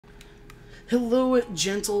Hello,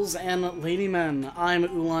 gentles and ladymen. I'm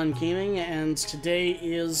Ulan Gaming, and today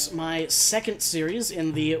is my second series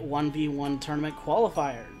in the 1v1 tournament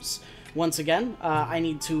qualifiers. Once again, I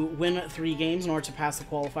need to win 3 games in order to pass the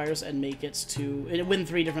qualifiers and make it to win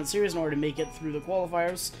 3 different series in order to make it through the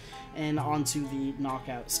qualifiers and onto the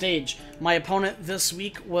knockout stage. My opponent this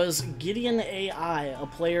week was Gideon AI, a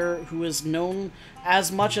player who is known as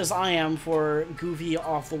much as I am for goofy,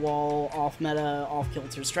 off-the-wall, off-meta,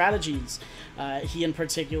 off-kilter strategies. He in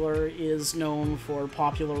particular is known for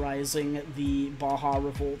popularizing the Baja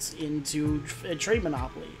Revolt into a trade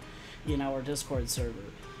monopoly in our Discord server.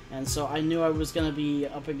 And so I knew I was going to be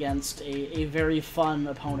up against a very fun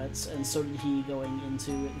opponent, and so did he going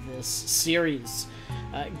into this series.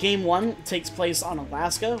 Game 1 takes place on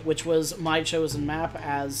Alaska, which was my chosen map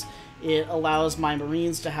as it allows my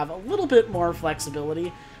Marines to have a little bit more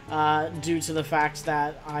flexibility due to the fact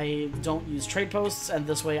that I don't use trade posts, and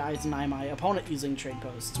this way I deny my opponent using trade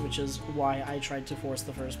posts, which is why I tried to force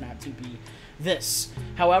the first map to be this.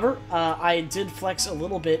 However, I did flex a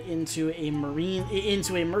little bit into a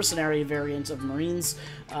mercenary variant of Marines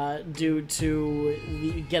due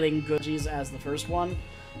to getting good G's as the first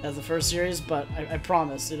series, but I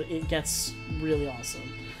promise it gets really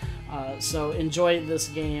awesome. So enjoy this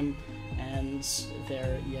game, and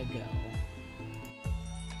there you go.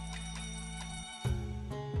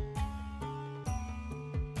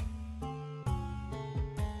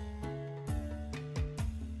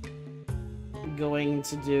 Going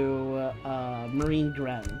to do Marine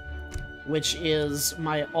Gren, which is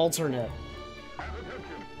my alternate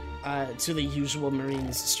to the usual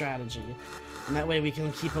Marines strategy, and that way we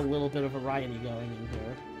can keep a little bit of variety going in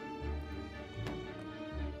here.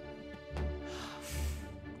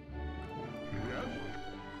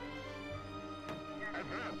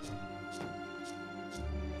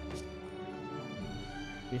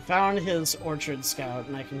 We found his Orchard Scout,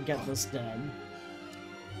 and I can get this dead.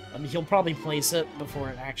 He'll probably place it before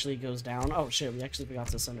it actually goes down. Oh shit, we actually forgot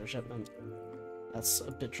to send our shipment. That's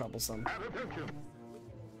a bit troublesome.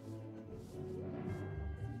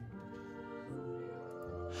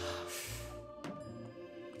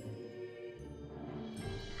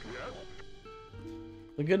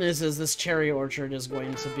 The good news is this cherry orchard is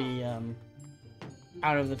going to be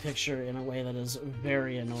out of the picture in a way that is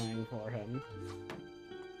very annoying for him.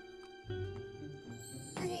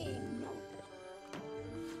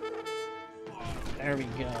 There we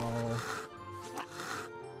go.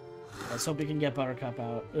 Let's hope we can get Buttercup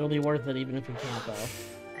out. It'll be worth it even if we can't, though.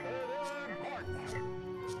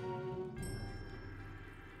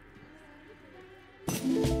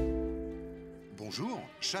 Bonjour,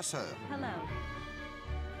 chasseur. Hello.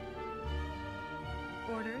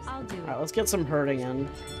 Orders? I'll do it. Alright, let's get some herding in.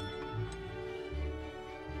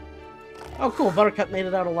 Oh, cool. Buttercup made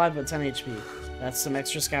it out alive at 10 HP. That's some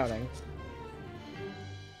extra scouting.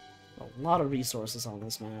 A lot of resources on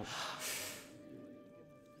this map.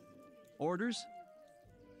 Orders?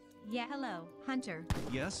 Yeah, hello, Hunter.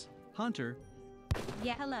 Yes, Hunter.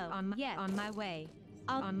 Yeah, hello. On my way.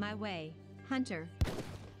 On my way. Hunter.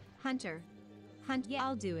 Hunter. Yeah,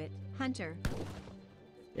 I'll do it. Hunter.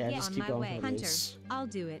 Yeah, just on keep my going way. for Hunter. these. I'll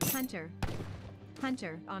do it. Hunter.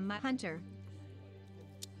 Hunter. On my Hunter.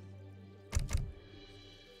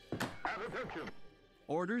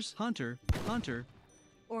 Orders? Hunter. Hunter.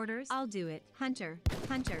 Orders? I'll do it. Hunter.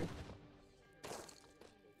 Hunter.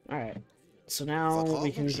 Alright. So now we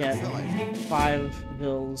can get 5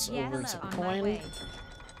 bills Yeah, over hello. to On my coin. way.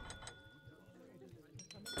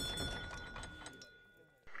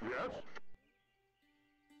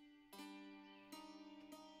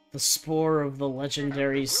 The spore of the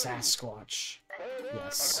legendary Sasquatch.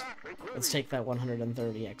 Yes. Let's take that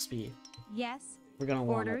 130 XP. Yes. We're gonna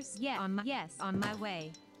want it. Orders? Yeah, on my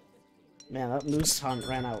way. Man, that moose hunt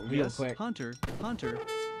ran out real Yes, quick. Hunter. Hunter.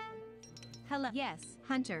 Hello. Yes,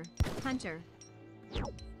 Hunter. Hunter.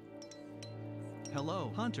 Hello,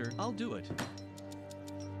 Hunter. I'll do it.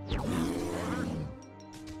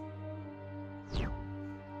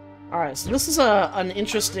 Alright, so this is an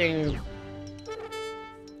interesting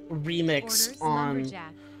remix Orders? on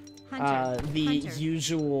Lumberjack. Hunter. the Hunter.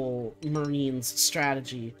 usual Marines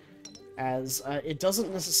strategy, as it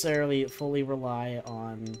doesn't necessarily fully rely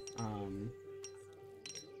on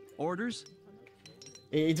Orders?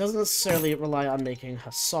 it doesn't necessarily rely on making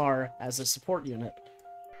Hussar as a support unit,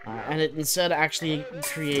 and it instead actually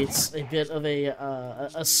creates a bit of a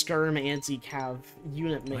Skirm anti-Cav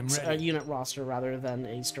unit mix, unit roster rather than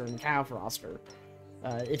a Skirm Cav roster,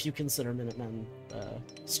 if you consider Minutemen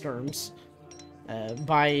Skirms,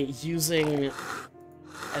 by using,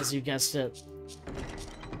 as you guessed it,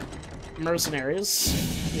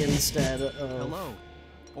 mercenaries instead of Hello.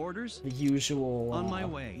 Orders? the usual On my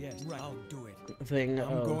way. Yes, right. I'll do it. thing I'm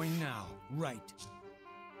of going now. Right.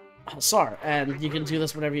 SAR, and you can do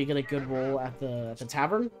this whenever you get a good roll at the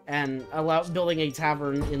tavern, and building a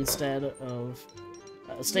tavern instead of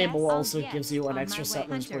a stable Yes, also yes, gives you an on extra my way.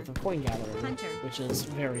 settler's Hunter. worth of coin gathering, Hunter. which is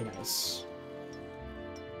very nice.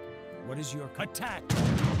 What is your attack?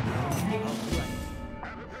 Right.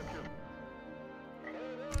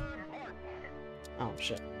 Oh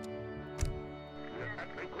shit.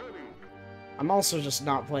 I'm also just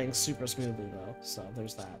not playing super smoothly though, so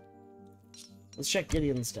there's that. Let's check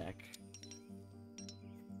Gideon's deck.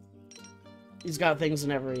 He's got things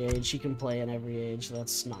in every age. He can play in every age.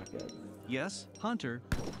 That's not good. Yes, Hunter.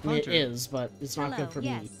 I mean, it Hunter. is, but it's not Hello, good for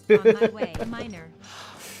yes, me. on my way, minor.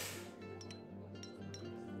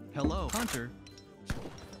 Hello, Hunter.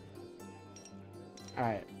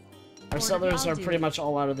 Alright. Our Order, settlers I'll are do pretty it. much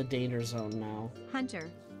all out of the danger zone now. Hunter,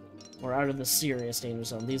 Or out of the serious danger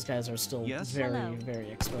zone. These guys are still Yes? very, Hello. very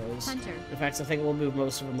exposed. Hunter, In fact, I think we'll move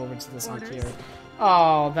most of them over to this hunt Orders? here.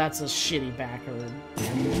 Oh, that's a shitty backherd.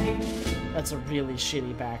 That's a really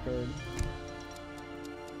shitty backherd.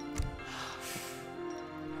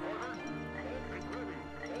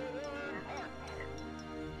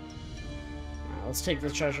 Let's take the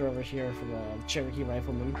treasure over here for the Cherokee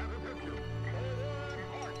Rifleman.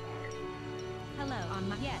 hello, on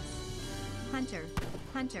my, yes. Hunter,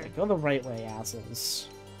 Hunter, Go the right way, assholes.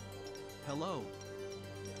 Hello.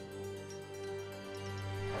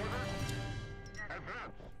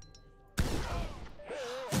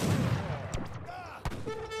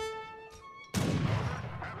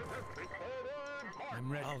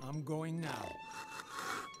 I'm ready. I'm going now.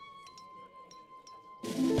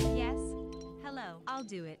 yes. Hello, I'll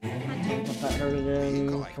do it. Hunter, Put that herded in,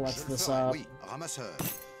 Correct. collects Je le this ferai. up. Oui,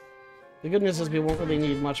 ramasseur. The good news is we won't really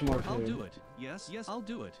need much more I'll food. do it. Yes, yes, I'll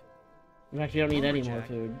do it. In fact, we don't need any more Lumberjack.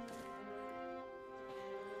 food.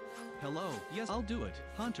 Hello. Yes, I'll do it.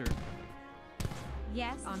 Hunter.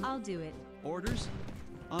 yes, I'll do it. Orders?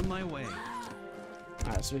 On my way.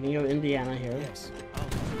 Alright, so we can go Indiana here. Yes, I'll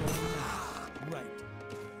go now. Right.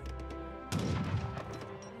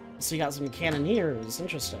 So you got some cannoneers.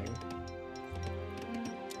 Interesting.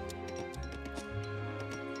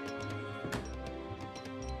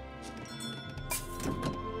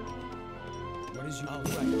 What is your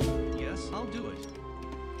right? Yes, I'll do it.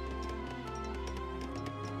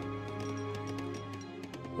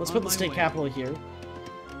 Let's On put the my state way. capital here.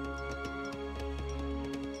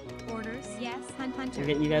 Orders, yes, Hunter. We'll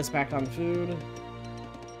get you guys back on food.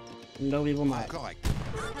 No, we will not. Correct.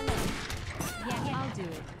 Hello. Yeah, I'll do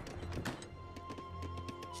it.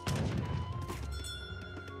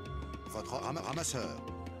 Votre ramasseur.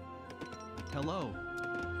 Hello.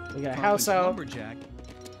 We got a Cartman's house out. Lumberjack.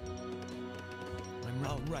 I'm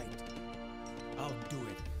all right. I'll do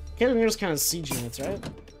it. Cannoneers kind of siege units, right?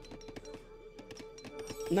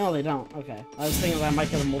 No, they don't. Okay. I was thinking that I might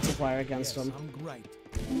get a multiplier against Yes, them. I'm right.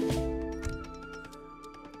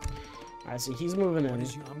 Alright, so he's moving What in.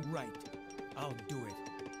 is your? I'm right. I'll do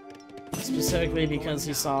it. Specifically because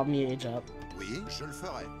he saw me age up. Oui, je le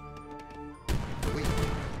ferai. Oui,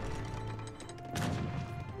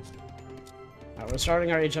 Alright, we're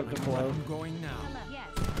starting our age up deploy. I'm going now. Hello, yes.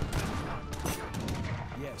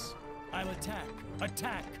 Yes. I'll attack.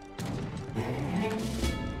 Attack.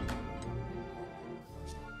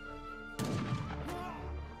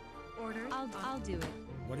 Orders, I'll do it.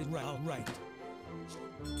 What is right? All right.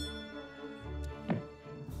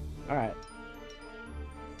 Alright.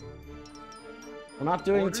 We're not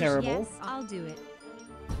doing Orders? terrible. Yes, I'll do it.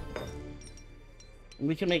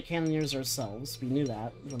 We can make cannoneers ourselves. We knew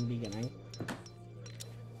that from the beginning.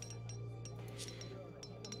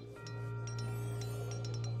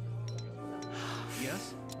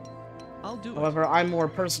 Yes. I'll do it. However, I'm more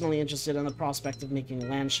personally interested in the prospect of making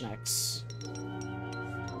Landschnecks.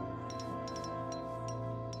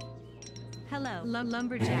 Hello,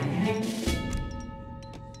 Lumberjack.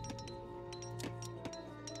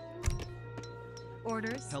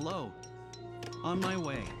 Orders, Hello. On my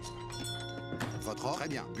way. votre très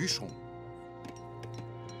bien. Bûcheron.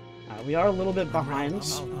 We are a little bit behind,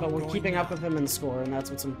 I'm but we're going keeping up now. with him in score, and that's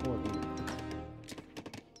what's important.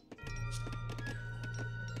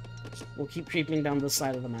 We'll keep creeping down this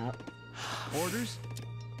side of the map. Orders?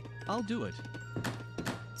 I'll do it.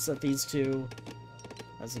 Set these two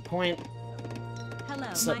as a point.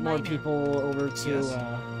 hello, Set my more minor. people over to Yes.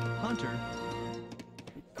 Hunter.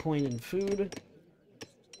 coin and food.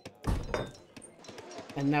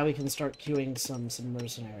 And now we can start queuing some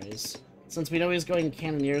mercenaries. Since we know he's going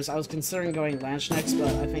cannoneers, I was considering going Landschnecks,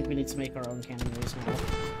 but I think we need to make our own cannoneers now.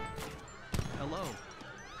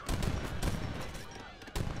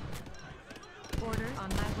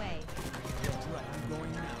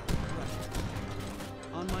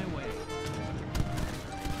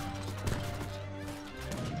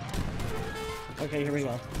 Okay, here we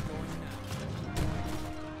go.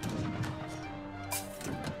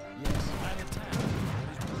 Yes, I'll attack.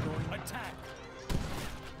 Attack.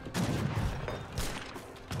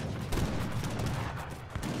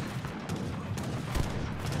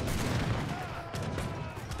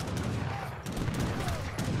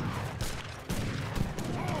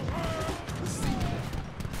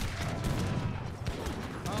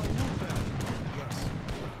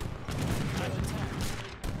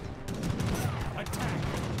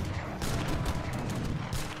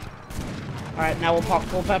 Alright, now we'll pop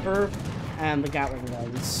Culpepper and the Gatling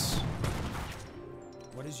guns.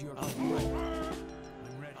 What is your... I'll do it.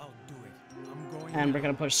 I'm ready. I'll do it. I'm going... And we're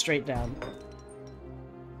gonna push straight down.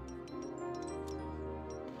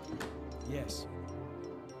 Yes.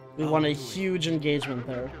 We want a huge engagement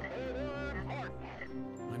there.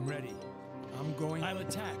 I'm ready. I'm going... I'll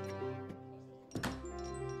attack.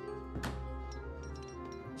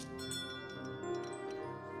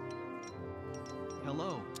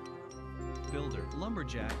 Hello. Builder.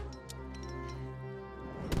 Lumberjack.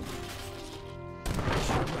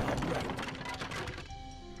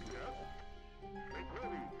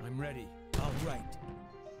 I'm ready. All right.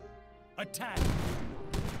 Attack.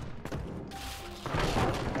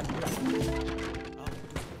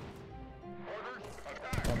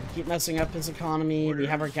 Keep messing up his economy. We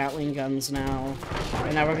have our Gatling guns now.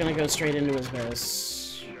 And now we're gonna go straight into his base.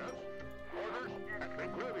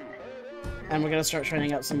 And we're gonna start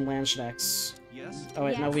training out some Landschnecks. Yes. Oh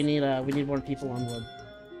wait, no, Yes. we need more people on wood.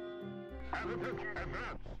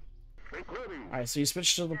 Alright, so you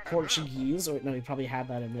switched to the Portuguese. Oh wait, no, you probably had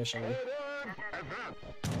that initially.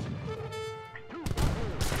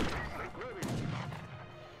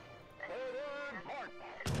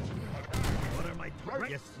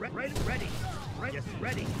 Yes, ready. Yes,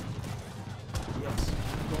 ready. Yes.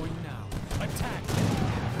 I'm going now. Attack.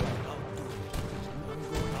 I'll do it. I'm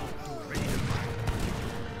going out. Ready to fight.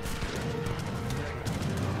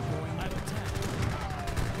 I'm going. I'll attack.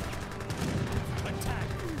 Attack.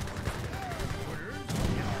 Orders.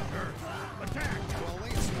 Yes, sir. Attack. Well,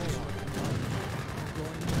 wait, small. I'm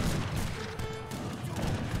going now.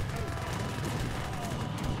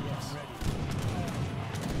 Yes. Ready.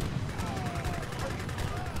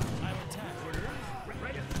 I'll attack. Orders.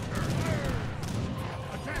 Ready, sir.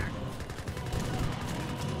 Attack.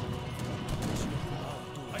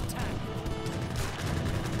 Attack.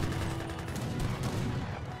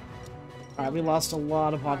 Alright, we lost a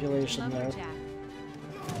lot of population there. Lumberjack.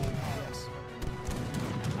 Yes.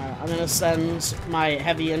 Alright, I'm gonna send my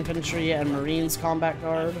heavy infantry and marines combat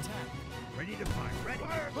guard. Attack. Ready to fight. Ready.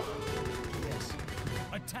 Yes.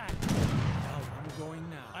 Attack. Now I'm going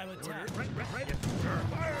now. I'll attack. Ready, sir.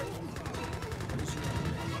 What is your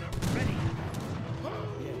Ready.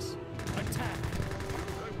 Yes. Attack.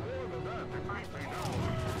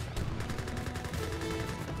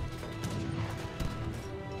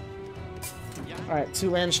 Alright, 2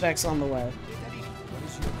 Landschnecks on the way. What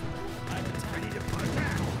is your I'll attack. Ready to fight.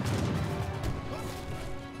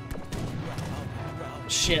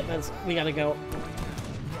 Shit, we gotta go.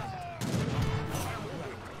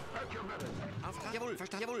 Jawohl,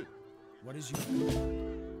 verstanden. Jawohl. What is your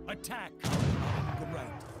attack?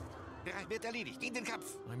 Right. Bereit, wird erledigt. In den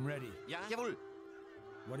Kampf. I'm ready. Ja, jawohl.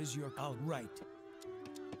 What is your all right?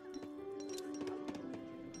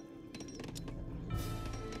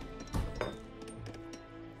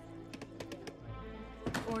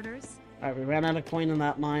 Orders. Alright, we ran out of coin in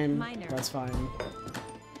that mine. Miner. That's fine.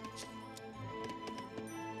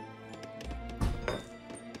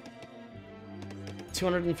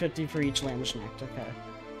 $250 for each Landschneck, okay.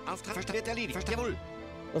 Auftrag wird erledigt. Jawohl.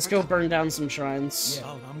 Let's go burn down some shrines.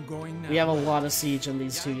 Yeah, I'm going now. We have a lot of siege in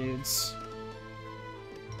these two dudes.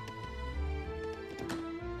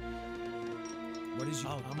 What is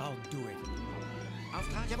your I'll do it.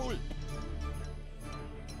 Auftrag, jawohl.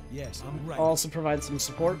 Yes, I'm right. I'll also provide some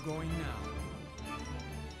support. I'm going now.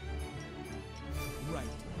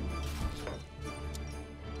 Right.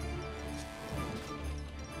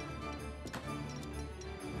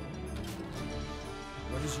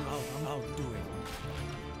 What is your I'll do it.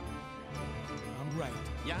 I'm right.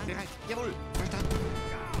 Ja, bereit. Jawohl. Verstanden.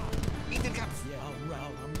 In den Kampf. Yeah,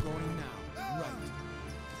 I'm going now. Right.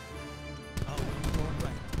 I'm going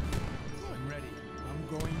right. I'm ready. I'm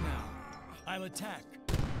going now. I'll attack.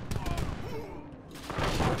 I'll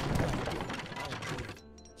do it.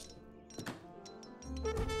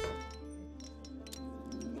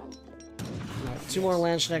 Alright, 2 more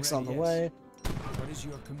Landschnecks on the way. What is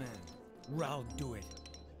your command? I'll do it.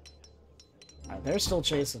 Alright, they're still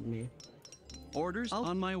chasing me. Orders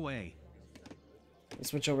on my way. Let's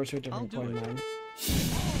switch over to a I'll different do coin it. mine.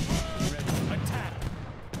 Ready. Attack.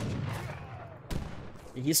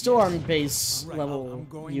 He's still on base Right, level I'm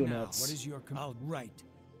going units. now. What is your right?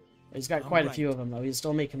 He's got I'm quite a right. few of them, though. He's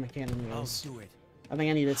still making the I'll cannoneers. do it. I think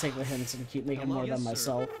I need to take the hints and keep making Hello? more of them Yes,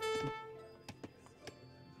 sir. myself.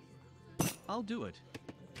 I'll do it.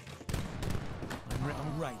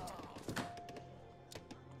 I'm right.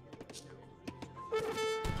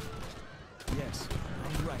 Yes,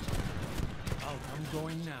 I'm right. I'm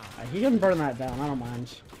going now. He can burn that down, I don't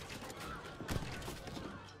mind.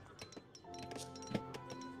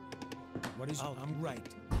 What is? I'm right.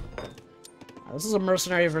 This is a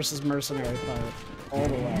mercenary versus mercenary fight, all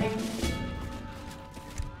the way.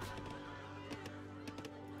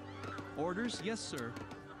 Orders? Yes, sir.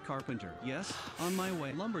 Carpenter? Yes. On my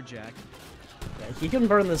way. Lumberjack? Yeah, he can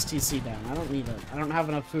burn this TC down. I don't need it. I don't have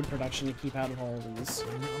enough food production to keep out of all of these.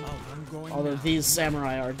 I'm going Although now. these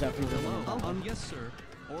samurai are definitely Hello? Yes, sir.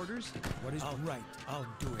 Orders? What is? Right. I'll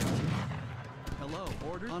do it. Hello?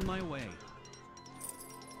 Order? On my way.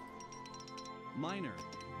 Miner.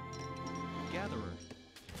 Gatherer.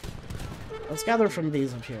 Let's gather from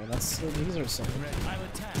these up here. These are silly. Ready. I'll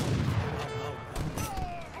attack.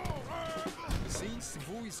 Sim, se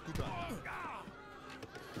vou escutar.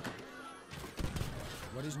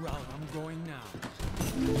 What is route? I'm going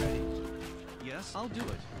now. Ready. Yes, I'll do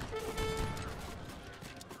it.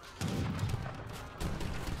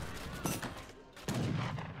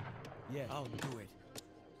 Yeah, I'll do it.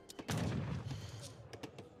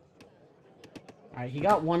 Alright, he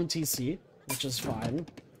got one TC, which is fine.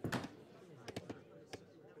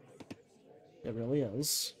 It really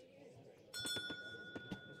is.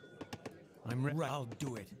 I'm ready. I'll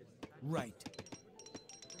do it. Right.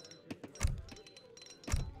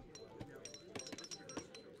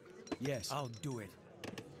 Yes, I'll do it.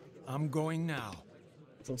 I'm going now.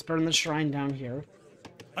 So let's burn the shrine down here,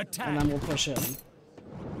 Attack. and then we'll push in.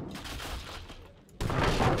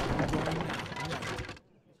 I'm going now.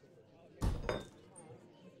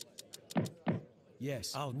 Right.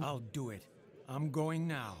 Yes, I'll do it. I'm going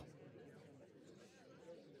now.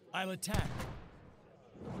 I'll attack.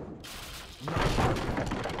 Right.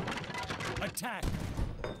 Attack.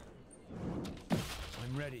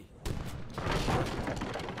 I'm ready.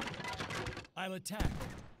 I'll attack.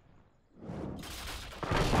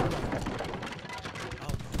 I'll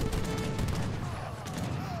do it.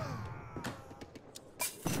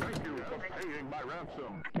 Thank you for paying my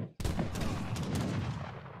ransom.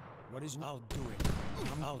 What is? I'll do it.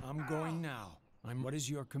 I'm going now. What is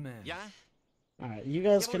your command? Ja? Alright, you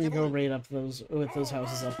guys can go raid up those with those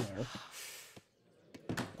houses up there.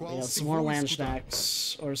 Qual Yeah, se some more vou land escutar?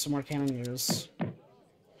 stacks or some more cannoneers.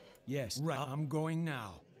 Yes, right. I'm going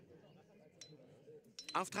now.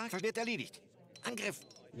 Auftrag wird erledigt. Angriff.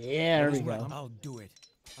 Yeah, there What we is right? go. I'll do it.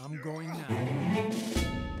 I'm going now.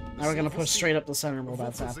 Now we're gonna push straight up the center while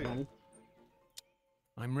that's happening.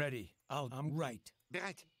 I'm ready. I'm right.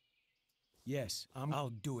 Bereit. Yes, I'll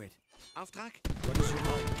do it. Auftrag. What is your?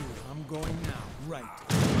 I'll do it. I'm going now. Right.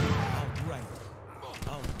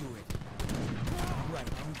 I'll do it. Right.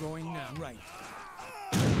 I'm going now. Right.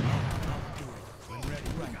 I'll do it. I'm ready.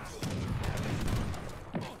 Right.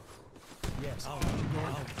 Yes, I'll do it.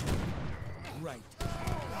 Right.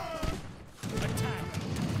 Attack.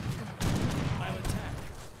 I'll attack.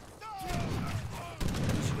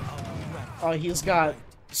 Right. Oh, he's got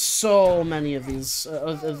so many of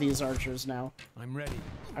these archers now. I'm ready.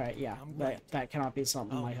 Alright, yeah, I'm right. that cannot be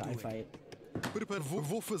something I'll I do it. fight.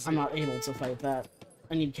 Vou fazer. I'm not able to fight that.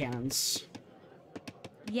 I need cannons.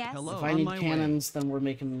 Yes. Hello, If I on need my cannons, then we're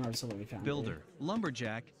making an artillery way. foundry. Builder.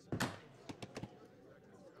 Lumberjack.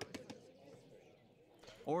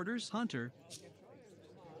 Orders? Hunter.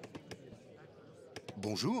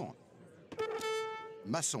 Bonjour.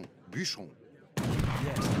 Maçon, bûcheron.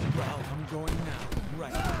 Yes. I'm going now.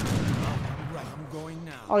 Right. I'm going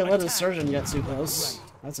now. Oh, he let his Attack. surgeon get too close. Right.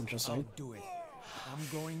 That's interesting. I'll do it. I'm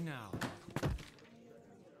going now.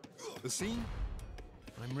 Assim,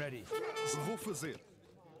 I'm ready. vou fazer.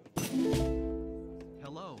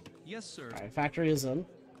 Hello. Yes, sir. Alright, factory is in.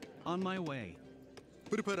 On my way.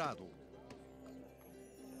 Preparado.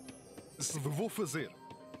 Se vou fazer.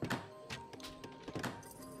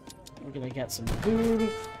 We're gonna get some food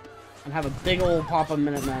and have a big old Papa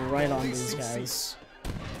Minuteman right on these guys.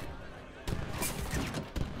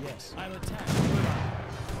 Yes. I'll attack.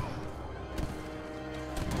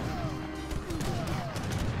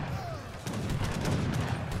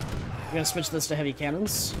 We're gonna switch this to heavy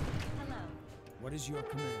cannons. Hello. What is your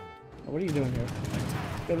command? Oh, what are you doing here?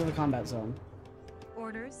 Go to the combat zone.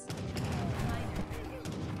 Orders.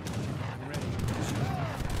 I'm ready.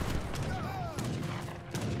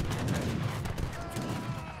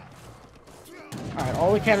 Alright,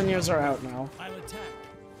 all the cannoneers are out now. I'll attack.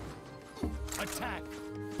 Attack!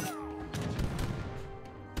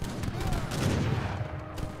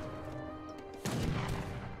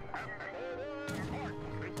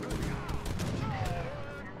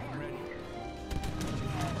 I'm ready.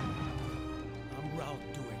 I'll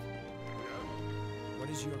do it. What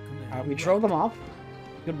is your command? We drove them off.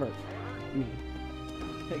 Good work. Me.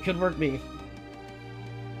 Good work, me.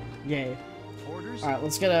 Yay. Orders? Alright,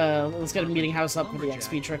 let's get a meeting house up for the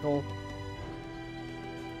XP trickle.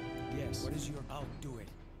 Yes. What is your? I'll do it.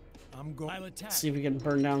 I'm going. I'll attack. See if we can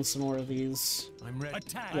burn down some more of these. I'm ready.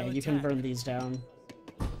 Attack. Yeah, you can burn these down.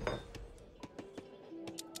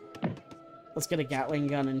 Let's get a Gatling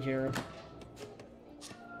gun in here.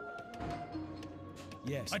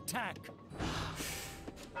 Yes. Attack.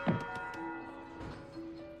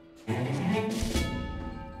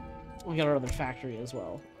 We'll get our other factory as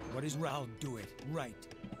well. What is? I'll do it. Right.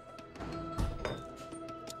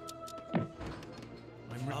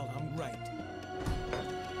 I'm right.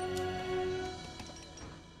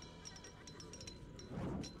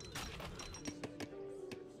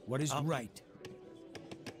 What is right?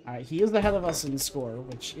 Alright, he is ahead of us in score,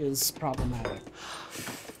 which is problematic.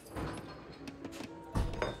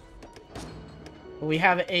 But we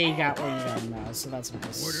have a Gatling gun now, so that's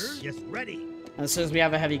nice. Orders? Yes, ready. And as soon as we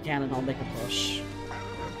have a heavy cannon, I'll make a push.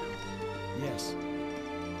 Yes.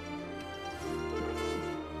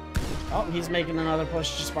 Oh, he's making another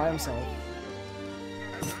push just by himself.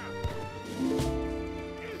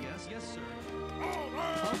 Yes, sir.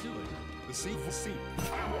 I'll do it. The seat.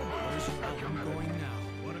 I'm going now.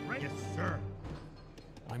 What a right. Yes, sir.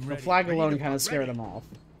 I'm The ready. flag Ready alone to kind of fight. scared Ready. him off.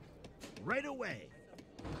 Right away.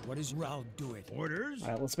 What is? I'll do it. Orders?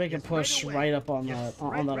 Alright, let's make Yes, a push away. right up on Yes, that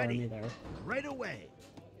right, that ready. army there. Right away.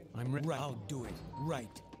 I'm ready. I'll do it. Right.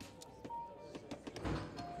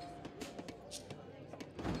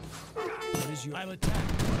 What is your? I'll attack.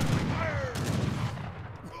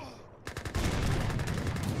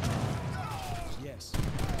 Yes.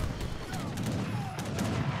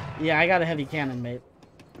 Yeah, I got a heavy cannon, mate.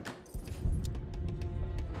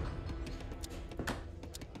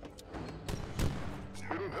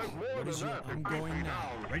 What is your? I'm going now.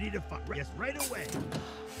 Ready to fight. Yes, right away.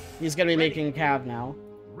 He's gonna be Ready. making cav now.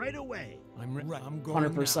 Right away. I'm going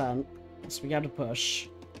 100%. So we got to push.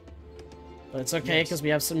 But it's okay, Yes. because we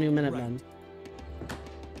have some new Minutemen.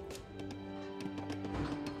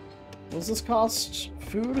 What does this cost?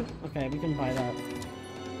 Food? Okay, we can buy that.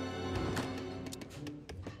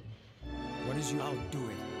 What is your? I'll do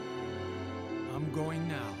it. I'm going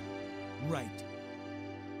now. Right.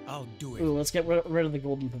 I'll do it. Ooh, let's get rid of the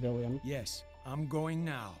Golden Pavilion. Yes. I'm going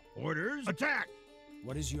now. Orders? Attack.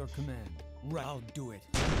 What is your command? Right. I'll do it.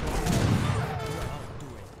 I'll do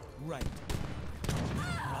it. Right.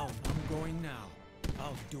 I'm going now.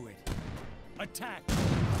 I'll do it. Attack.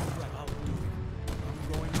 Right. I'll do it. I'm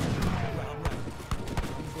going now. Right.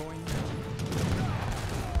 I'm going now.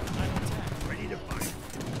 I'll attack. Ready to fight.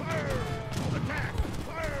 Fire. Attack.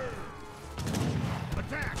 Fire.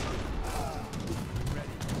 Attack. I'm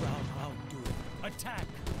ready. I'll do it. Attack.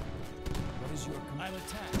 What is your command? I'll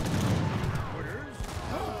attack. Orders?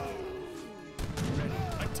 Ready.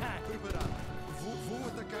 Attack.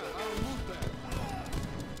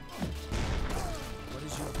 What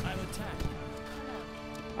is your? I'll attack.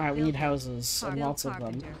 Alright, we need houses, and Bill lots of them.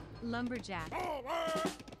 Carpenter, Lumberjack.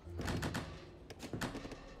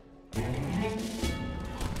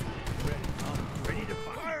 Ready to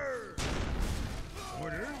fire.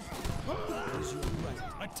 Orders? What is your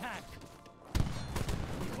right? Attack.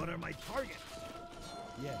 What are my targets?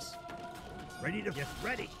 Yes. Ready to. Yes,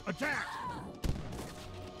 ready. Attack.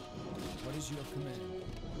 What is your command?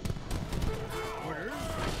 Orders?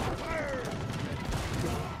 Fire.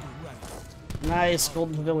 Right. Nice,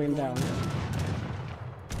 Golden Pavilion down.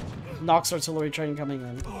 Nox artillery train coming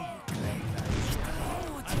in.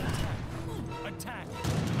 Attack.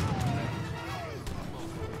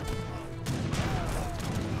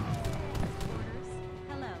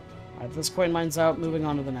 Hello. Alright, this coin mine's out, moving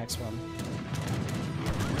on to the next one.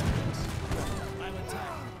 I'll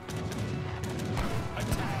attack.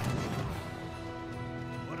 Attack.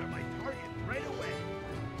 What are my targets? Right away.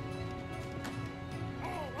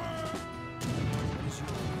 What is your?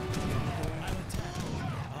 I'll attack.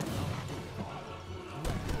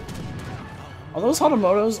 Are those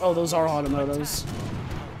Hatamotos? Oh, those are Hatamotos.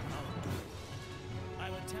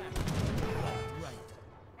 I'll attack. Right.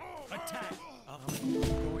 Attack. I'm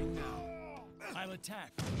going now. I'll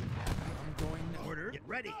attack. I'm going now. Order. Get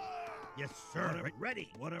ready. Yes, sir. Ready.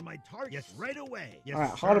 What are my targets? Yes, right away. Yes,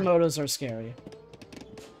 Alright, sir. Hatamotos are scary.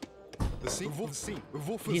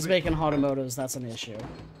 He's making Hatamotos, that's an issue.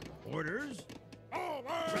 Orders?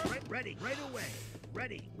 Ready. Right away.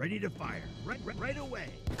 Ready. Ready to fire. Right away.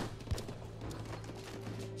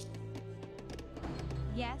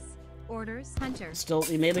 Yes. Orders, Hunter. Still,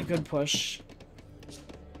 we made a good push.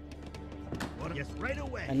 Yes, right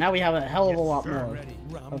away. And now we have a hell of a Yes, lot sir. more Ready.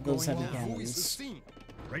 I'm of those going heavy now. cannons.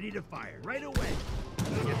 Ready to fire. Right away.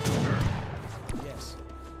 Yes, sir. Yes.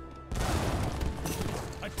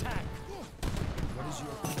 Attack. What is your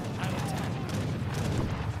plan? I'll attack.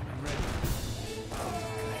 I'm ready.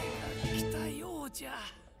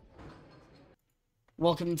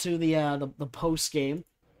 Welcome to the post game.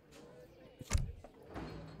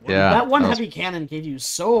 Yeah. That one that was- heavy cannon gave you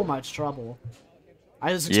so much trouble.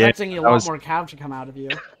 I was Yeah, expecting a that lot was- more cav to come out of you.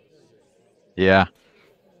 Yeah.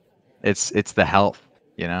 It's the health,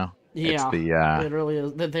 you know. Yeah, It's the it really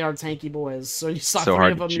is. They are tanky boys. So you saw So three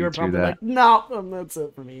hard of to them, you were chew through probably that. like, no, and that's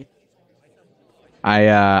it for me.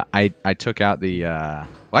 I took out the well,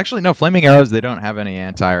 actually no, flaming arrows, they don't have any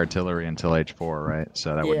anti-artillery until H4, right?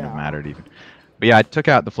 So that wouldn't have Yeah. mattered even. But yeah, I took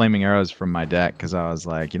out the flaming arrows from my deck because I was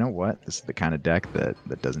like, you know what? This is the kind of deck that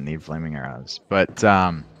doesn't need flaming arrows. But you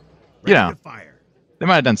Ready know, to fire. they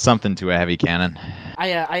might have done something to a heavy cannon.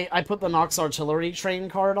 I put the Nox artillery train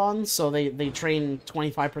card on, so they train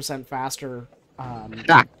 25% faster, Ah,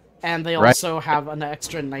 and they right. also have an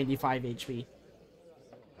extra 95 HP.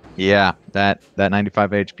 Yeah, that 95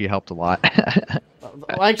 HP helped a lot.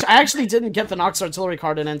 Well, I actually didn't get the Nox artillery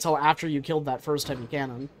card in until after you killed that first heavy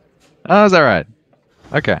cannon. Oh, is that right?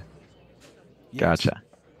 Okay. Yes. Gotcha.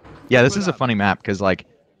 Yeah, this is a funny map because like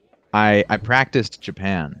I practiced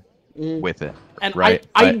Japan with it, And right?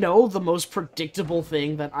 I But- know the most predictable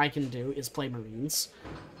thing that I can do is play Marines.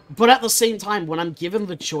 But at the same time, when I'm given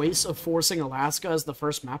the choice of forcing Alaska as the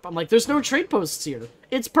first map, I'm like, there's no trade posts here.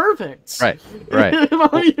 It's perfect. Right, right. Well,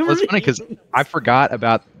 Well, it's funny because I forgot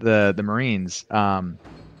about the Marines.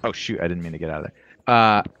 Oh shoot, I didn't mean to get out of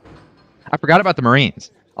there. I forgot about the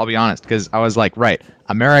Marines. I'll be honest, because I was like, right,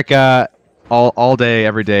 America, all day,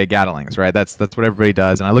 every day, Gatlings, right? That's what everybody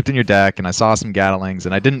does. And I looked in your deck and I saw some Gatlings,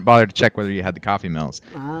 and I didn't bother to check whether you had the coffee mills.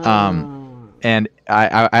 And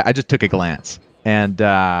I just took a glance, and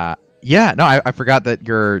yeah, no, I forgot that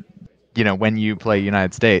you're, you know, when you play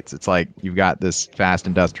United States, it's like you've got this fast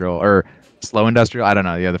industrial or slow industrial, I don't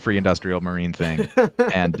know, yeah, the free industrial marine thing,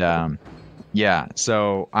 and yeah,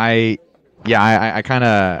 so I kind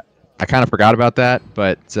of forgot about that,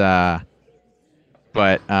 but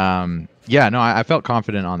yeah, no, I felt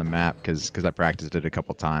confident on the map because I practiced it a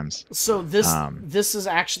couple times. So this is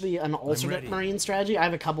actually an alternate ready. Marine strategy. I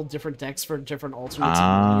have a couple different decks for different alternates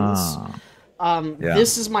of Marines. Yeah.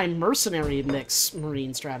 This is my mercenary mix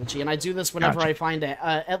Marine strategy, and I do this whenever Gotcha. I find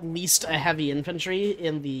at least a heavy infantry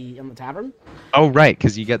in the tavern. Oh, right,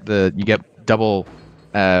 because you get double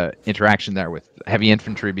interaction there with heavy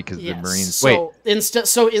infantry because the Marines. So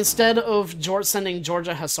instead of sending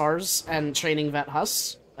Georgia Hussars and training Vet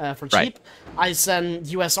Huss for cheap, Right. I send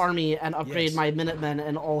U.S. Army and upgrade Yes. my Minutemen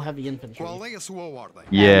and all heavy infantry.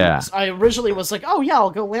 Yeah. And I originally was like, oh yeah, I'll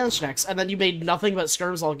go Landsknechts, and then you made nothing but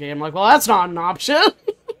skirms all game. I'm like, well, that's not an option.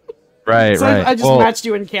 Right, So right. I just Well, matched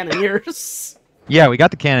you in Cannoneers. yeah, we got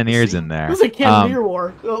the cannoneers in there. It was a Cannoneer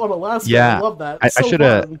war on Alaska. yeah, I love that. I It's so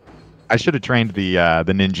shoulda- fun. I should have trained the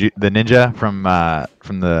ninja from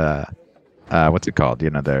the what's it called? You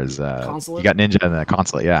know, there's Consulate? you got ninja and the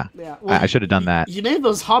consulate. Yeah, Yeah, I should have done that. You made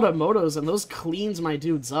those Hatamotos, and those cleans my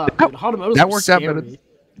dudes up. Dude, Hatamotos That are worked out scary. better.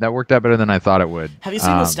 That worked out better than I thought it would. Have you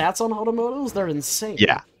seen the stats on Hatamotos? They're insane.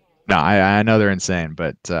 Yeah, no, I know they're insane,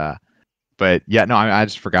 but yeah, no, I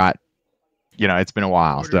just forgot. You know, it's been a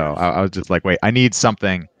while, so I was just like, wait, I need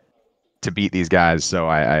something to beat these guys, so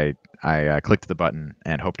I clicked the button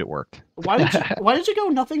and hoped it worked. Why did you go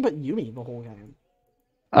nothing but Yumi the whole game?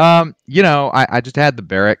 You know, I just had the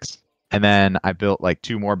barracks, and then I built like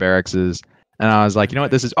 2 more barracks, and I was like, you know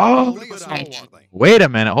what, this is. Oh, wait a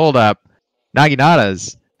minute, hold up.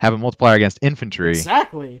 Naginatas have a multiplier against infantry.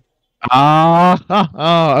 Exactly.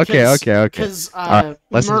 Okay. Because Alright,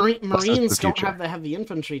 lessons for the Marines don't future. have the heavy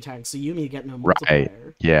infantry tag, so Yumi get no Right.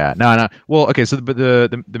 multiplier. Yeah. No. Well, okay. So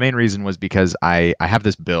the main reason was because I have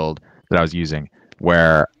this build that I was using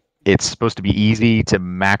where it's supposed to be easy to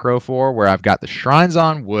macro for, where I've got the shrines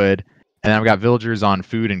on wood, and then I've got villagers on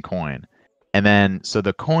food and coin, and then so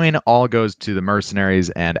the coin all goes to the mercenaries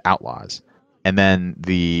and outlaws, and then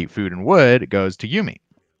the food and wood goes to Yumi.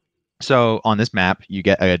 So on this map, you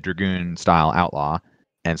get a dragoon style outlaw,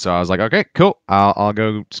 and so I was like, okay, cool, I'll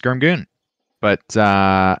go skirm goon. But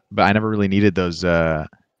I never really needed those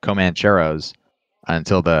Comancheros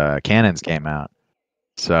until the cannons came out.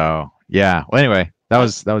 So yeah. Well, anyway, That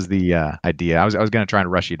was the idea. I was gonna try and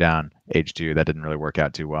rush you down age 2. That didn't really work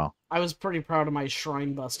out too well. I was pretty proud of my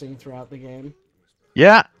shrine busting throughout the game.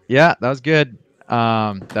 Yeah, that was good.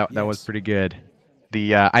 That was pretty good.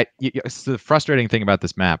 It's the frustrating thing about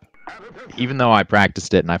this map, even though I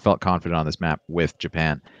practiced it and I felt confident on this map with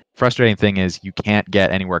Japan. Frustrating thing is you can't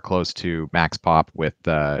get anywhere close to max pop with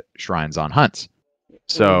shrines on hunts.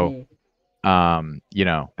 So,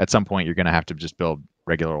 at some point you're gonna have to just build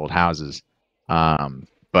regular old houses.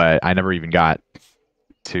 But I never even got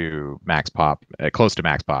to max pop, close to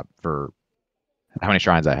max pop for how many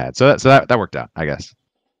shrines I had. So that worked out, I guess.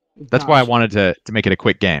 That's why I wanted to make it a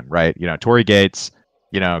quick game, right? Torii gates,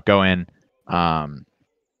 go in. But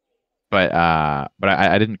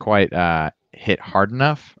I didn't quite hit hard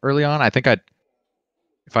enough early on. I think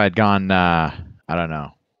if I had gone, I don't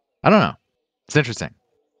know. It's interesting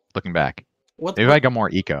looking back. Maybe if I got more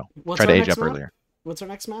eco. Tried to age up earlier. What's our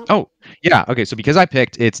next map? Oh, yeah. Okay, so because I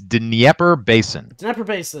picked, it's Dnieper Basin. Dnieper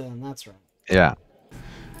Basin, that's right. Yeah.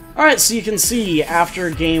 Alright, so you can see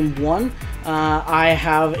after game 1, I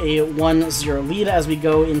have a 1-0 lead as we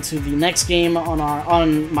go into the next game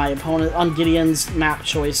on my opponent, on Gideon's map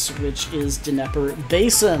choice, which is Dnieper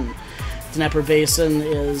Basin. Dnieper Basin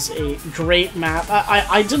is a great map.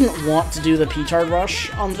 I didn't want to do the Petard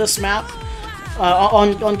Rush on this map,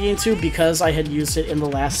 on game 2, because I had used it in the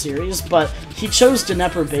last series, but he chose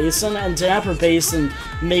Dnieper Basin, and Dnieper Basin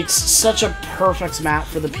makes such a perfect map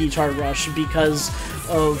for the Petard Rush because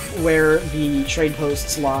of where the trade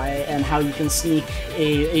posts lie and how you can sneak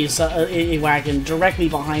a wagon directly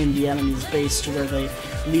behind the enemy's base to where they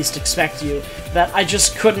least expect you, that I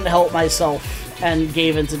just couldn't help myself and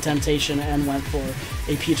gave into temptation and went for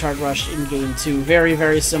a Petard Rush in game 2. Very,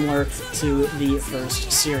 very similar to the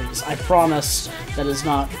first series. I promise that is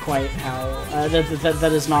not quite how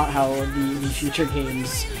that is not how the future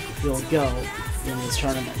games will go in this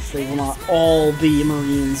tournament. They will not all be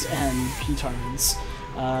Marines and Petards.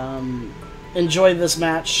 Enjoy this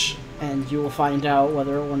match, and you will find out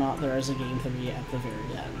whether or not there is a game 3 at the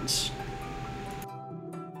very end.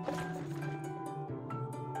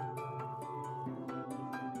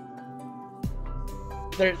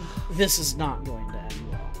 This is not going to end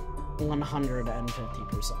well.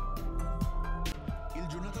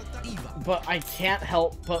 150%. But I can't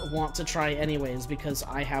help but want to try anyways because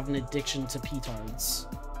I have an addiction to petards.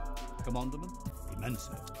 Commandment?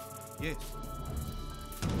 Immenso. Yes.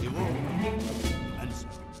 Immenso.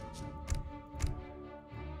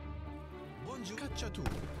 Bonjour, cacciato.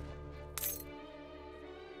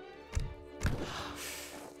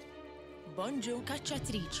 Bonjour,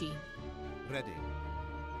 cacciatrici. Ready.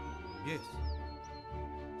 Yes.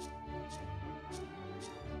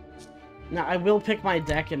 Now, I will pick my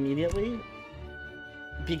deck immediately,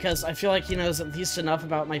 because I feel like he knows at least enough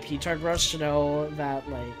about my Petard Rush to know that,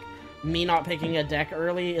 like, me not picking a deck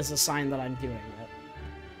early is a sign that I'm doing it.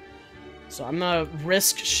 So I'm gonna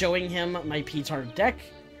risk showing him my Petard deck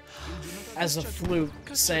as a fluke,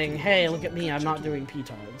 saying, hey, look at me, I'm not doing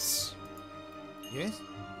Petards. Yes.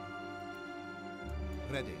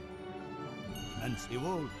 Ready.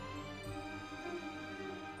 Immenso.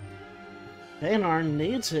 Banar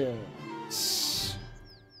natives.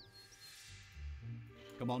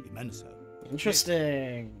 Come on. Immenso.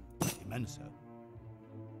 Interesting. Immenso.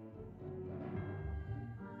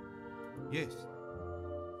 Yes.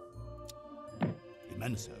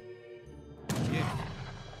 Immenso. Yes.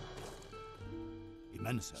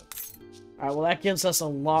 Immenso. Alright, well that gives us a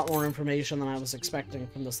lot more information than I was expecting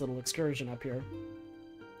from this little excursion up here.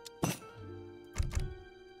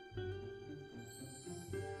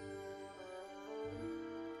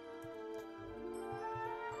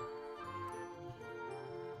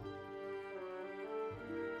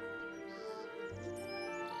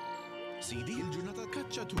 Sidi, il giornata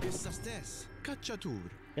cacciatur. Essa stess. Cacciatur.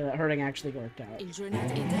 Yeah, that herding actually worked out.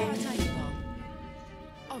 Il-ġurnat idea tajba.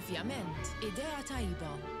 Ovvjament, idea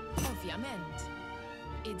tajba. Ovvjament.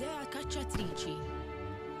 Idea cacciatrici.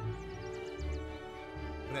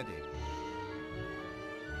 Ready.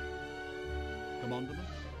 Commandment?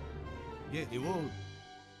 Yes. Evol.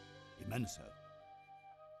 Immenso.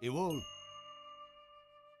 Evol.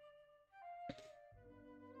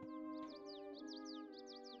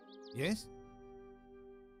 Yes.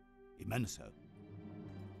 Immenso.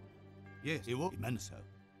 Yes. Evol. Immenso.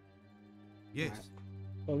 Yes.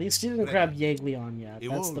 Well, at least he didn't grab Yeglion yet.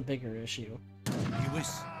 That's the bigger issue.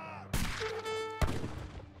 Iwis.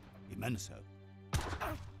 Immenso.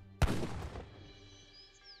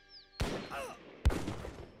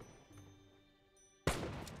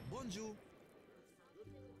 Bonjour.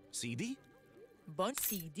 Sidi? Bon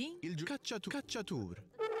Sidi. Il cacciatur.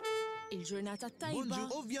 Il-ġurnata Bonjour, tajba.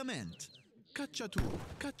 ovvjament. Cacciatur,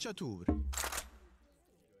 cacciatur.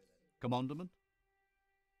 Commandment?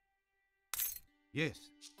 Yes.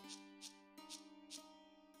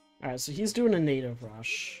 Alright, so he's doing a native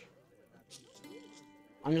rush.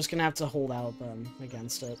 I'm just gonna have to hold out then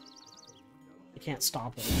against it. I can't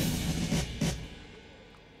stop it.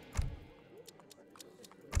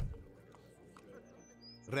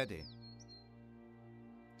 Ready.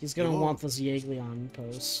 He's gonna want this Yeaglion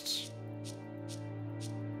post.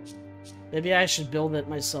 Maybe I should build it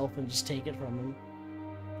myself and just take it from him.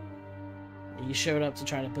 He showed up to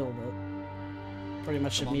try to build it. Pretty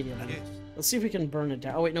much immediately. Yes. Let's see if we can burn it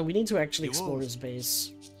down. Oh wait, no, we need to actually explore his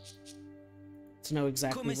base. To know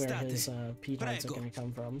exactly where his P-darts are gonna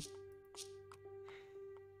come from.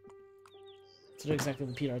 To know exactly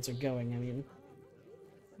where the P-darts are going, I mean.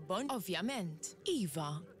 Ovvjament.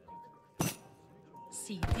 Iva.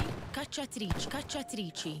 Sidi. Cacciatrici,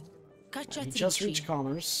 cacciatrici. We just reached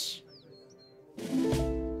commerce.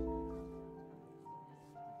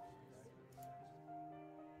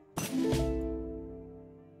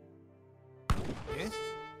 Yes.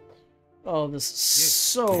 Oh, this is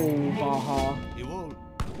so Baja. Jawohl.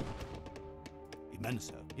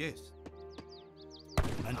 Immenso. Yes.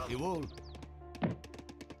 Jawohl.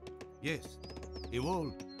 Yes.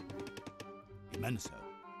 Jawohl. Immenso.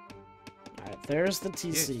 Alright, there's the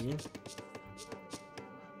TC.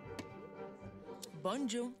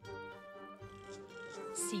 Bonjour.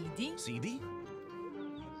 Sidi. CD?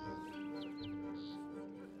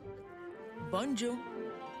 Bonjour.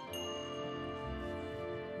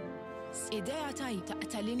 Idea tajta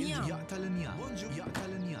tal-linja. Jaqtalinja. Bonjour.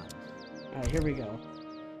 Jaqtalinja. Alright, here we go.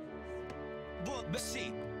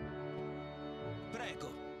 Sì. Prego.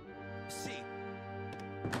 Sì.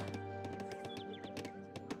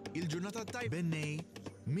 Il giornata tai Bennei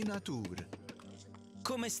Minatur.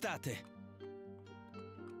 Come state?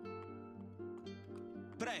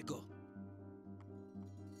 Prego.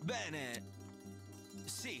 Bene.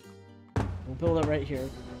 Sì. We'll build it right here.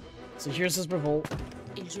 So here's his revolt.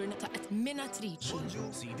 Il-ġurnata minatriċi.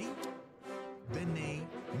 Bonjour. CD? Bennei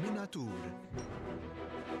Minatur.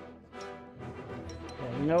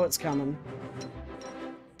 Yeah, we know it's coming.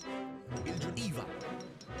 Iva.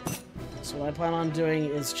 So what I plan on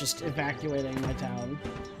doing is just evacuating my town.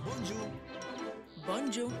 Bonjour.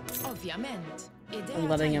 Bonjour. Ovvjament. Idea And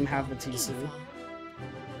letting him tajba. have the TC. Iva.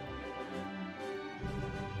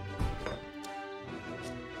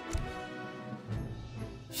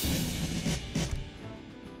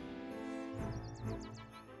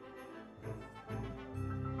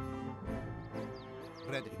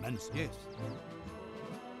 Ready. Immenso. Yes.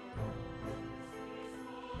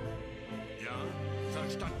 Ja,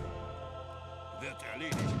 verstanden. Wird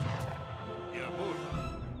erledigt. Jawohl.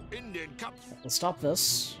 In den Kampf. Let's stop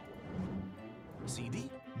this. CD?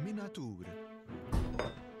 Minatur.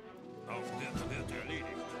 Auf wird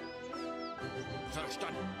erledigt.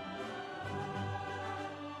 Verstanden.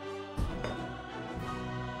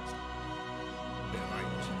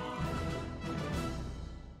 Bereit.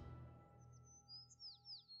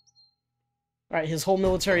 Alright, his whole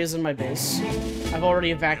military is in my base. I've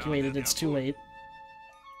already evacuated, it's too late.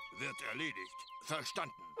 Wird erledigt.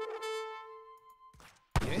 Verstanden.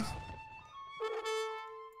 Yes?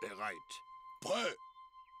 Bereit. Prö.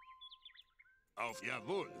 Auf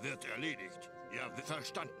Jawohl. Wird erledigt. Ja,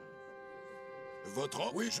 verstanden.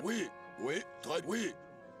 Votre oui, oui, oui, très oui.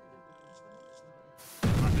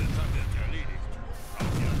 Wird erledigt.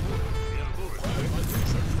 Auf Jawohl. Jawohl.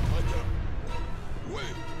 Oui.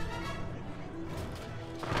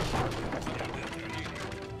 Ja, wird erledigt.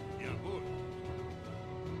 Jawohl.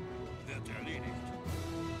 Wird erledigt.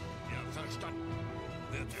 Ja, verstanden.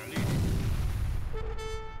 Wird erledigt.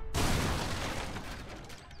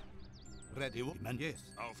 Ready. Yes.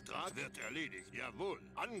 Auftrag wird erledigt. Jawohl.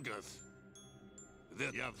 Angriff.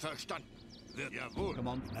 Wird ja verstanden. Wird jawohl.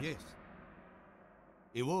 Command. Yes.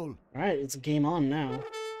 Jawohl. Alright, it's game on now.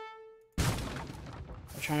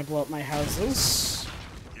 I'm trying to blow up my houses.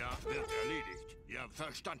 Ja, wird erledigt. Ja,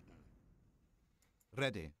 verstanden.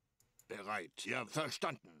 Ready. Bereit. Ja,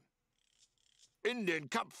 verstanden. In den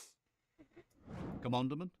Kampf.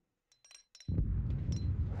 Commandment?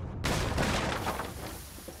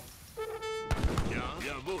 Ja,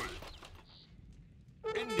 jawohl.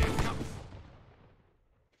 In den Kampf.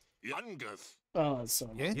 Ja, Angriff. Oh, that's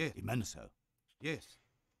so Yes. Yes. Immenso. Yes.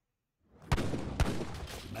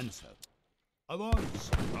 Immenso.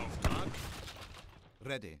 Avance. Auftrag.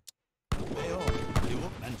 Ready. Jawohl.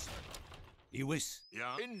 Immenso. Iwis.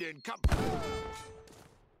 Ja, in den Kampf.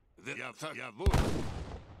 Ja, jawohl.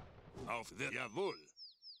 Auf jawohl.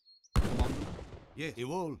 Yes.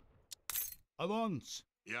 Jawohl. Avance.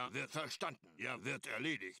 Ja, wird verstanden. Ja, wird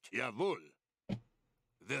erledigt. Jawohl.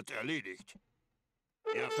 Wird erledigt.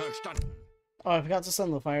 Ja, verstanden. Oh, I forgot to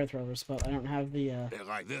send the fire throwers, but I don't have the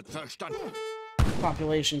Bereit. Wird verstanden.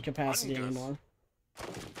 population capacity Angriff. anymore.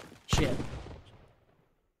 Shit.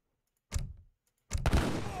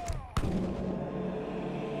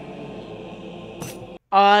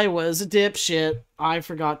 I was a dipshit. I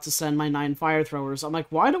forgot to send my 9 fire throwers. I'm like,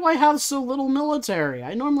 why do I have so little military?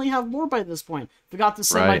 I normally have more by this point. Forgot to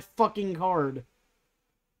send my Right. fucking card.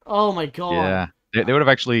 Oh my god. Yeah. They would have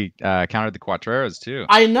actually countered the Quatreros too.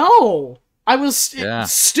 I know! I was Yeah.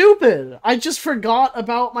 stupid. I just forgot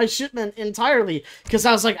about my shipment entirely. Because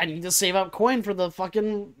I was like, I need to save up coin for the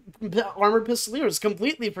fucking armored pistoliers.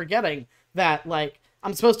 Completely forgetting that, like,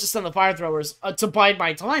 I'm supposed to send the fire throwers to bide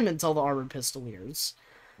my time until the armored pistoliers.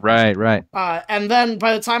 Right, right. And then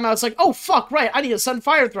by the time I was like, oh fuck, right, I need to send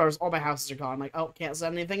fire throwers. All my houses are gone. I'm like, oh, can't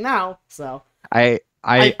send anything now. So I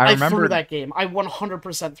I remember threw that game. I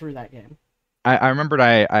 100% threw that game. I remembered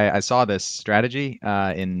I saw this strategy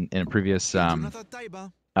in a previous in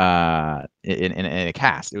a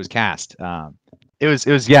cast. It was cast. It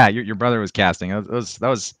was yeah. Your brother was casting. It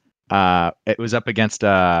was up against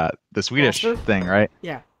the Swedish Gloucester? thing, right?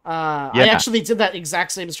 Yeah. Yeah. I actually did that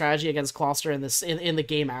exact same strategy against Gloucester in the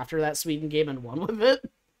game after that Sweden game and won with it.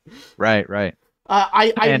 Right, right.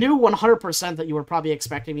 I knew 100% that you were probably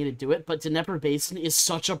expecting me to do it, but Dnieper Basin is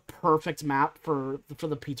such a perfect map for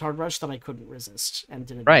the Petard Rush that I couldn't resist and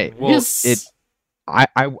didn't. Right. do Well, it.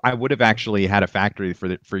 I would have actually had a factory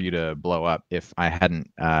for you to blow up if I hadn't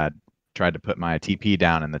tried to put my TP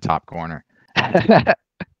down in the top corner. You know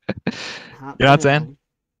what I'm saying?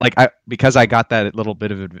 Like because I got that little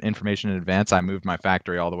bit of information in advance, I moved my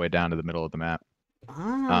factory all the way down to the middle of the map.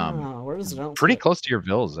 Where is it? Pretty close to your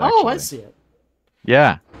vills, actually. Oh, I see it.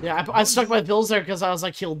 Yeah. Yeah, I stuck my bills there because I was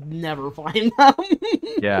like, he'll never find them.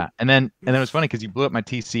 Yeah, and then it was funny because you blew up my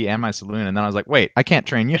TC and my saloon, and then I was like, wait, I can't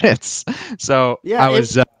train units. So yeah, I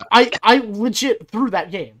was. I legit threw that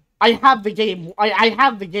game. I have the game. I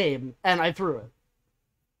have the game, and I threw it.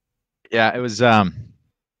 Yeah, it was.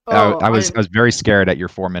 I was very scared at your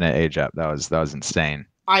 4-minute age up. That was insane.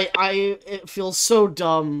 It feels so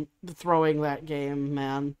dumb throwing that game,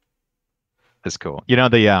 man. That's cool. You know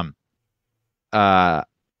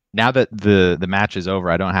now that the match is over,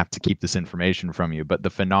 I don't have to keep this information from you, but the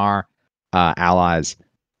Finar allies,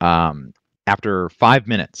 after 5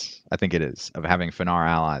 minutes, I think it is, of having Finar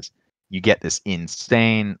allies, you get this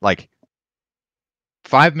insane, like,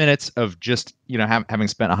 5 minutes of just, having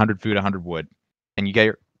spent 100 food, 100 wood, and you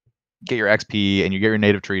get your XP, and you get your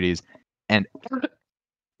native treaties, and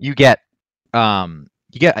you get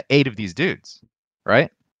 8 of these dudes, right?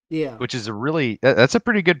 Yeah. Which is that's a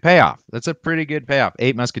pretty good payoff.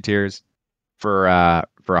 8 musketeers for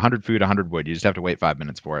 100 food, 100 wood. You just have to wait 5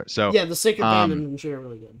 minutes for it. So yeah, the Sacred Band and Shea are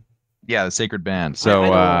really good. Yeah, the Sacred Band. So I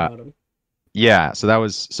know about them. Yeah,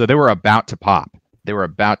 so they were about to pop. They were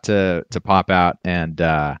about to pop out, and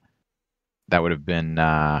that would have been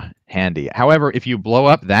handy. However, if you blow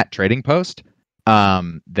up that trading post,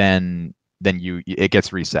 then it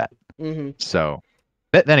gets reset. Mm-hmm. So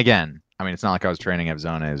then again, I mean, it's not like I was training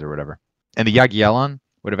Evzones or whatever. And the Jagiellon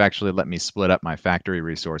would have actually let me split up my factory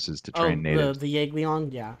resources to train natives. The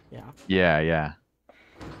Jagiellon? Yeah. Yeah.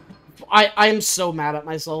 I'm so mad at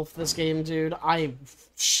myself this game, dude. I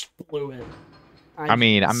blew it. I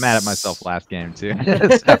mean, I'm mad at myself last game, too.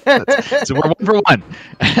 So we're 1 for 1.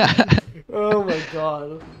 Oh, my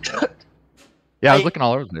God. Yeah, I was looking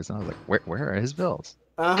all over the place, and I was like, where are his bills?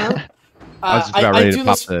 Uh-huh. I was just about ready to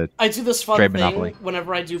pop the I do this fun trade thing monopoly.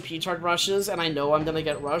 whenever I do Petard rushes, and I know I'm gonna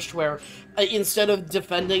get rushed, where instead of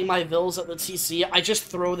defending my vills at the TC, I just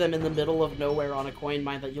throw them in the middle of nowhere on a coin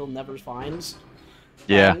mine that you'll never find.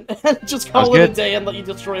 Yeah. And just call it a day and let you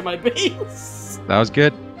destroy my base. That was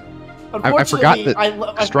good. I forgot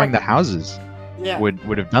that destroying the houses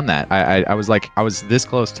would have done that. I was this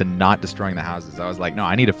close to not destroying the houses. I was like, no,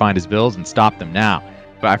 I need to find his vills and stop them now.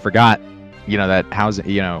 But I forgot, that housing,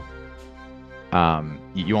 you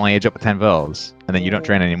only age up with 10 vills, and then you don't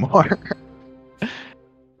train anymore.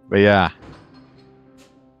 But yeah.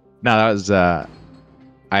 No, that was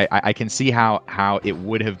I can see how it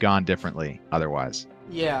would have gone differently otherwise.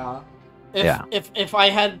 Yeah. If I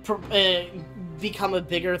had become a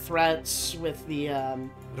bigger threat with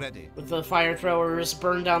the fire throwers,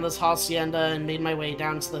 burned down this hacienda, and made my way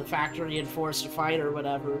down to the factory and forced a fight or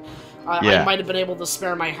whatever, I might have been able to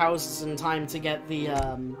spare my houses in time to get the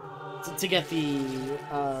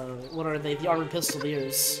what are they? The armored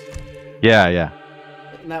pistoliers. Yeah.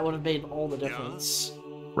 And that would have made all the difference.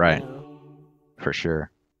 Right. For sure.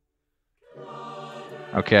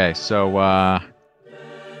 Okay, so I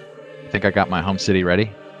think I got my home city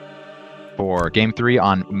ready for game 3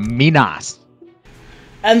 on Minas.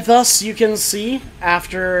 And thus, you can see,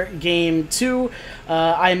 after Game 2,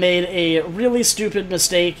 I made a really stupid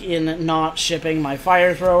mistake in not shipping my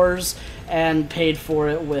fire throwers, and paid for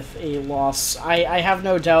it with a loss. I have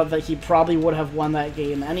no doubt that he probably would have won that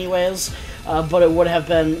game anyways, but it would have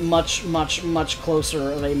been much, much, much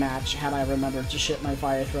closer of a match had I remembered to ship my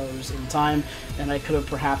fire throwers in time, and I could have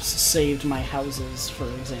perhaps saved my houses, for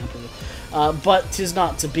example. But 'tis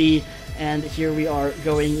not to be. And here we are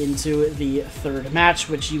going into the third match,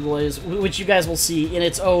 which you guys will see in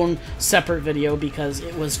its own separate video, because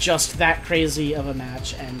it was just that crazy of a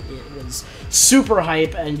match, and it was super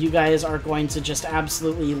hype, and you guys are going to just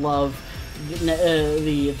absolutely love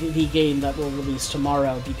the game that will release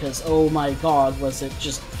tomorrow, because oh my god, was it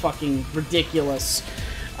just fucking ridiculous.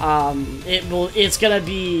 It's gonna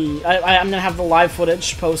be, I'm gonna have the live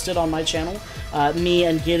footage posted on my channel. Me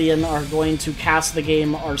and Gideon are going to cast the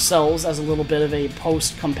game ourselves as a little bit of a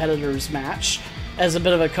post-competitors match, as a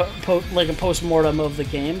bit of a post-mortem of the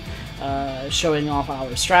game, showing off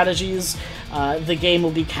our strategies. The game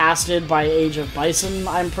will be casted by Age of Bison,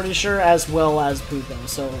 I'm pretty sure, as well as Pugo.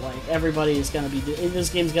 So like everybody is gonna be. This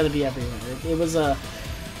game's gonna be everywhere. It was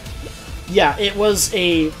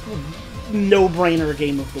a no-brainer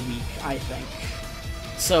game of the week, I think.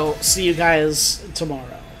 So see you guys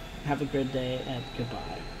tomorrow. Have a good day, and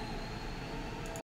goodbye.